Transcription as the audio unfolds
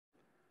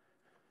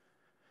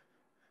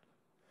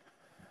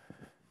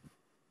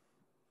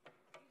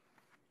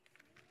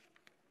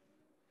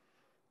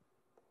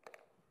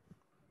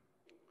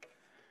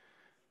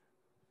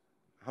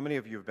How many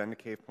of you have been to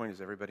Cave Point?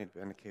 Has everybody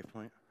been to Cave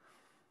Point?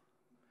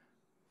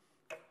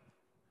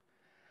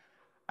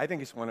 I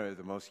think it's one of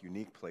the most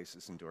unique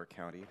places in Door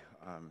County.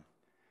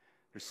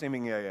 There's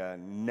seemingly a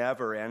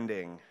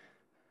never-ending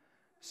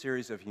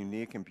series of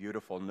unique and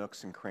beautiful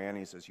nooks and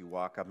crannies as you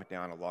walk up and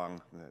down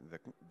along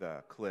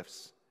the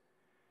cliffs.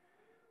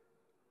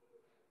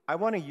 I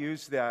want to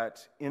use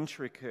that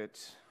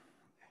intricate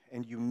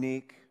and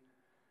unique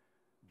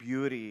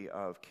beauty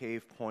of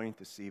Cave Point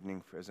this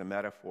evening as a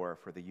metaphor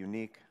for the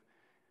unique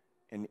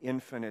and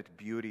infinite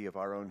beauty of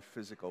our own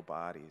physical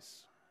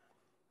bodies.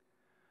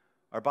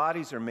 Our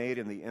bodies are made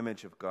in the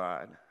image of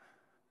God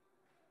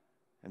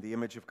and the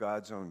image of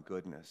God's own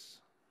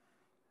goodness.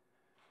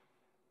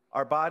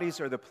 Our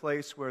bodies are the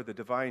place where the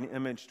divine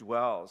image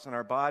dwells, and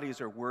our bodies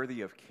are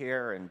worthy of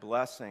care and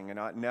blessing and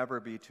ought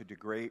never be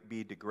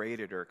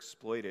degraded or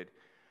exploited.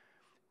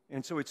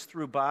 And so it's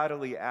through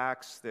bodily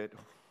acts that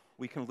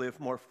we can live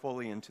more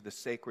fully into the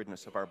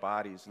sacredness of our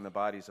bodies and the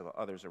bodies of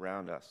others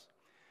around us.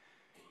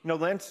 You know,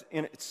 Lent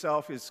in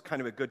itself is kind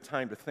of a good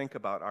time to think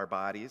about our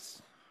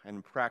bodies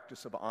and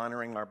practice of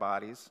honoring our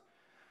bodies.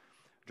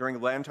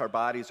 During Lent, our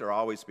bodies are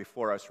always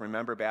before us.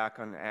 Remember back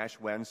on Ash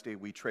Wednesday,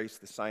 we trace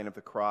the sign of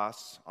the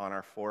cross on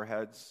our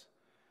foreheads.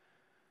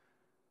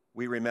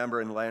 We remember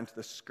in Lent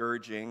the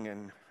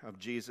scourging of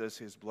Jesus,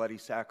 his bloody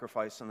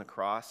sacrifice on the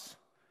cross.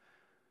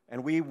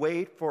 And we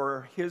wait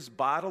for his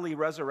bodily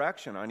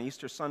resurrection on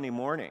Easter Sunday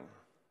morning.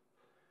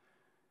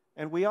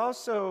 And we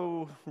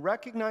also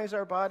recognize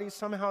our bodies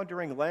somehow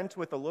during Lent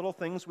with the little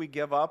things we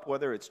give up,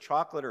 whether it's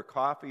chocolate or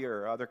coffee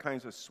or other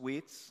kinds of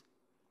sweets.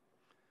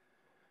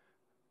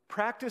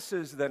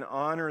 Practices that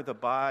honor the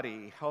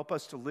body help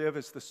us to live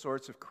as the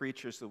sorts of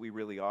creatures that we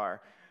really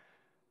are.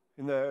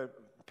 In the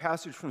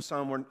passage from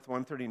Psalm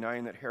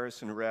 139 that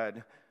Harrison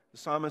read, the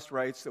psalmist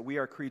writes that we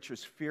are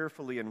creatures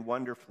fearfully and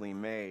wonderfully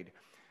made.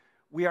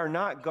 We are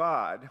not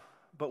God,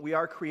 but we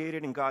are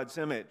created in God's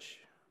image.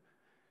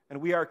 And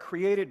we are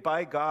created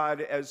by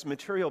God as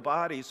material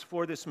bodies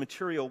for this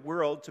material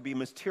world to be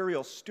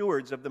material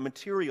stewards of the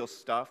material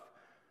stuff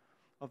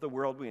of the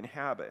world we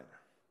inhabit.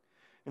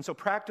 And so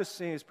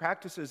practices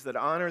that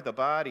honor the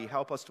body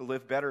help us to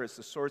live better as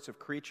the sorts of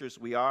creatures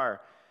we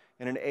are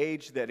in an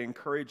age that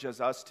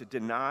encourages us to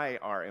deny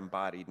our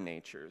embodied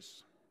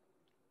natures.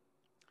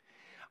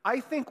 I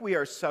think we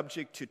are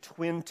subject to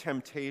twin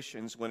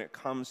temptations when it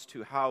comes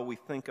to how we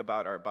think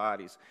about our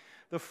bodies.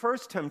 The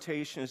first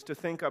temptation is to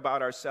think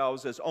about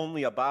ourselves as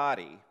only a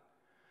body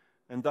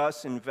and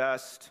thus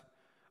invest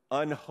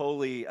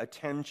unholy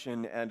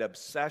attention and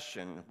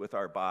obsession with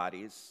our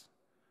bodies.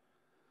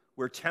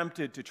 We're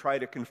tempted to try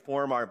to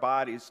conform our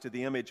bodies to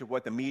the image of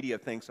what the media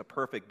thinks a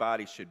perfect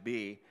body should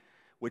be,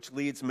 which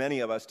leads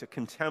many of us to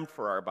contempt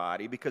for our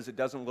body because it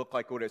doesn't look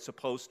like what it's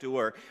supposed to,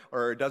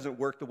 or it doesn't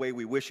work the way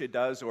we wish it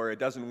does, or it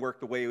doesn't work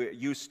the way it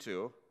used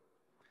to.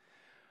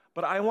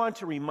 But I want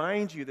to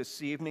remind you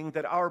this evening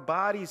that our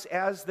bodies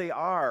as they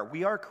are,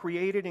 we are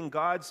created in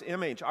God's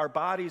image. Our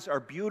bodies are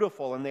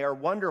beautiful and they are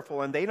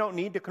wonderful, and they don't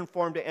need to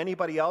conform to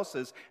anybody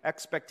else's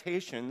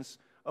expectations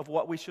of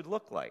what we should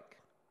look like.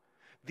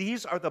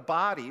 These are the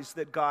bodies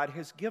that God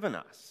has given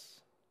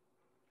us.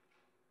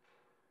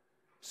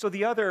 So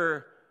the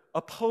other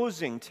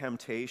opposing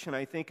temptation,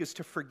 I think, is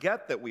to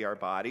forget that we are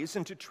bodies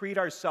and to treat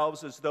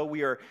ourselves as though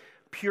we are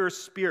pure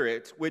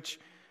spirit, which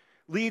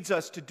leads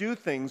us to do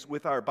things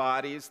with our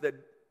bodies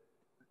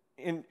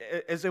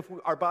as if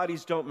our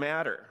bodies don't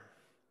matter.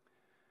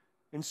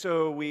 And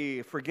so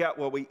we forget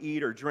what we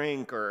eat or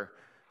drink or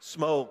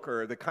smoke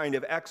or the kind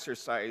of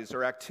exercise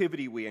or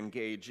activity we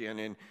engage in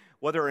and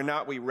whether or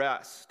not we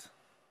rest.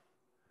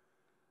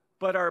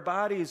 But our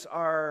bodies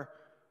are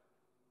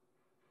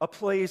a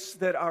place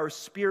that our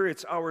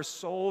spirits, our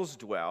souls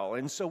dwell.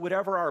 And so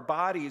whatever our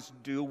bodies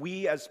do,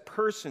 we as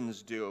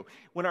persons do.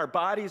 When our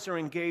bodies are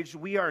engaged,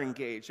 we are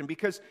engaged. And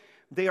because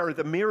they are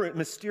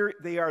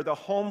the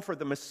home for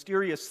the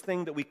mysterious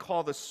thing that we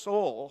call the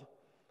soul,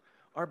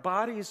 our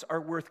bodies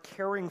are worth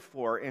caring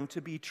for and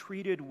to be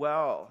treated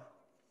well.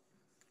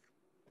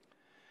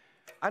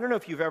 I don't know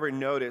if you've ever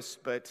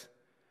noticed, but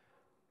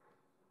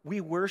we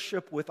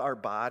worship with our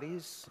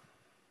bodies.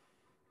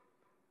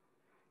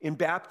 In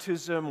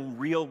baptism,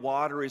 real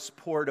water is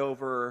poured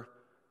over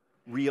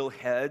real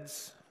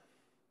heads.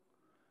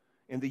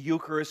 In the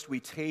Eucharist,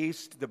 we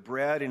taste the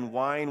bread and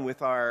wine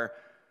with our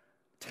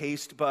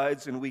taste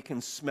buds, and we can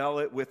smell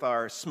it with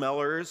our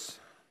smellers.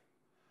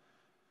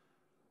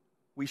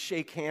 We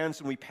shake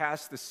hands and we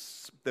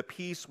pass the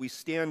peace. We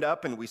stand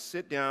up and we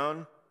sit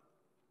down.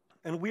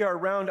 And we are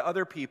around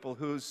other people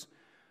whose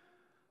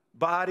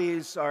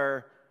bodies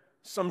are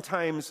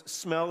sometimes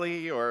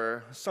smelly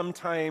or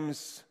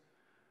sometimes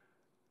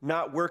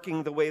not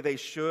working the way they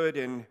should,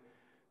 and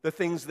the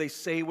things they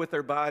say with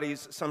their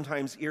bodies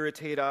sometimes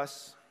irritate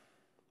us.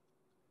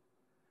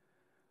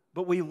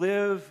 But we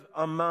live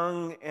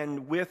among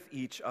and with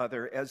each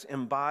other as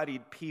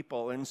embodied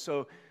people, and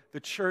so the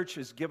church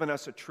has given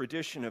us a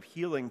tradition of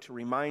healing to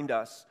remind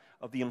us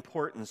of the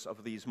importance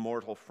of these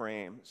mortal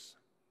frames.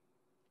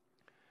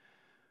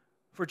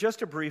 For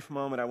just a brief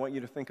moment, I want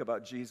you to think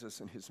about Jesus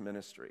and his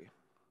ministry.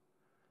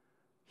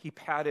 He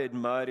patted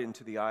mud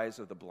into the eyes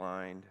of the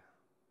blind.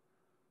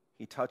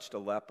 He touched a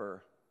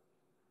leper.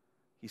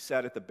 He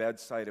sat at the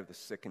bedside of the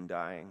sick and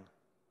dying.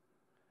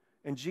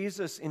 And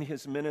Jesus, in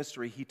his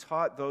ministry, he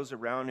taught those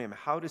around him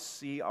how to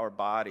see our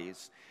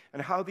bodies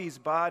and how these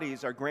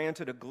bodies are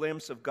granted a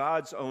glimpse of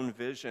God's own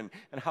vision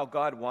and how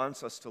God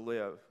wants us to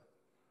live.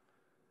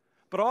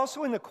 But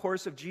also in the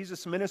course of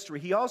Jesus' ministry,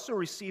 he also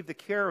received the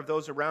care of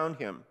those around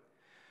him.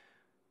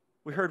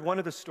 We heard one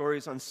of the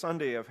stories on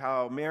Sunday of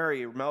how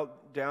Mary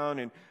knelt down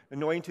and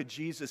anointed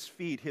Jesus'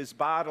 feet, his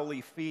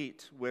bodily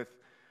feet, with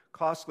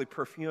costly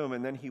perfume,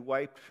 and then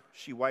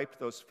she wiped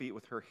those feet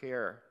with her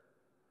hair.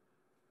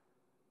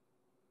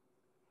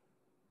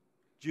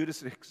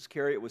 Judas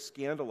Iscariot was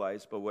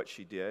scandalized by what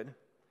she did,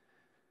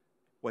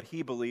 what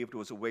he believed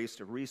was a waste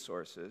of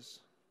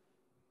resources.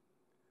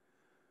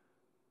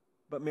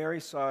 But Mary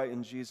saw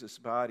in Jesus'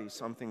 body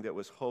something that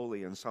was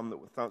holy and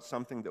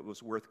something that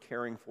was worth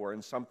caring for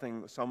and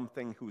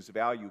something whose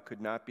value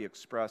could not be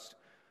expressed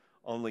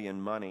only in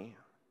money.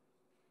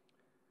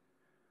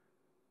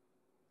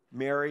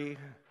 Mary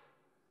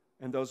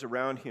and those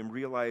around him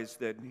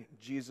realized that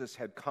Jesus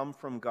had come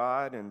from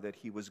God and that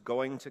he was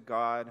going to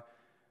God,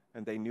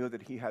 and they knew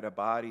that he had a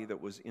body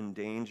that was in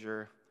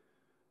danger,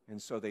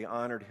 and so they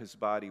honored his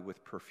body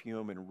with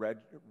perfume and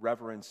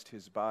reverenced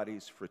his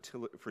body's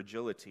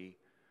fragility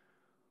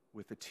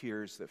with the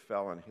tears that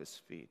fell on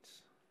his feet.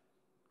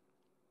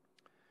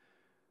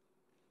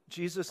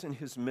 Jesus in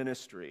his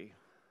ministry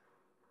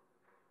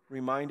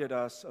reminded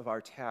us of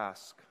our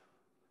task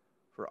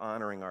for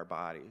honoring our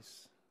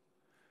bodies,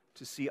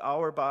 to see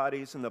our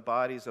bodies and the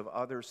bodies of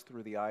others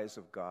through the eyes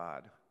of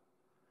God,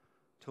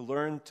 to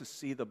learn to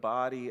see the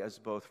body as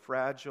both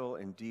fragile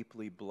and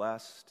deeply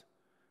blessed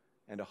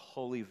and a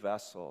holy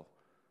vessel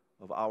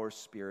of our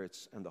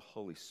spirits and the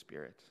Holy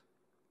Spirit.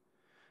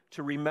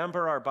 To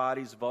remember our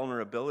body's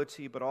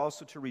vulnerability, but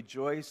also to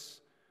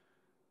rejoice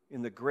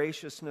in the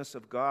graciousness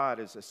of God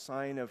as a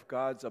sign of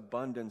God's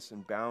abundance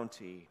and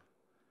bounty.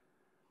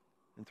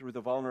 And through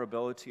the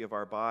vulnerability of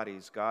our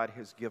bodies, God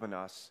has given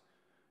us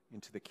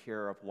into the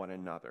care of one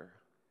another.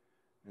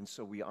 And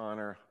so we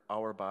honor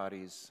our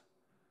bodies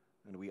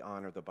and we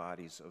honor the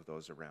bodies of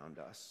those around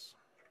us.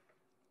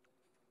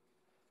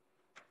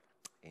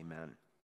 Amen.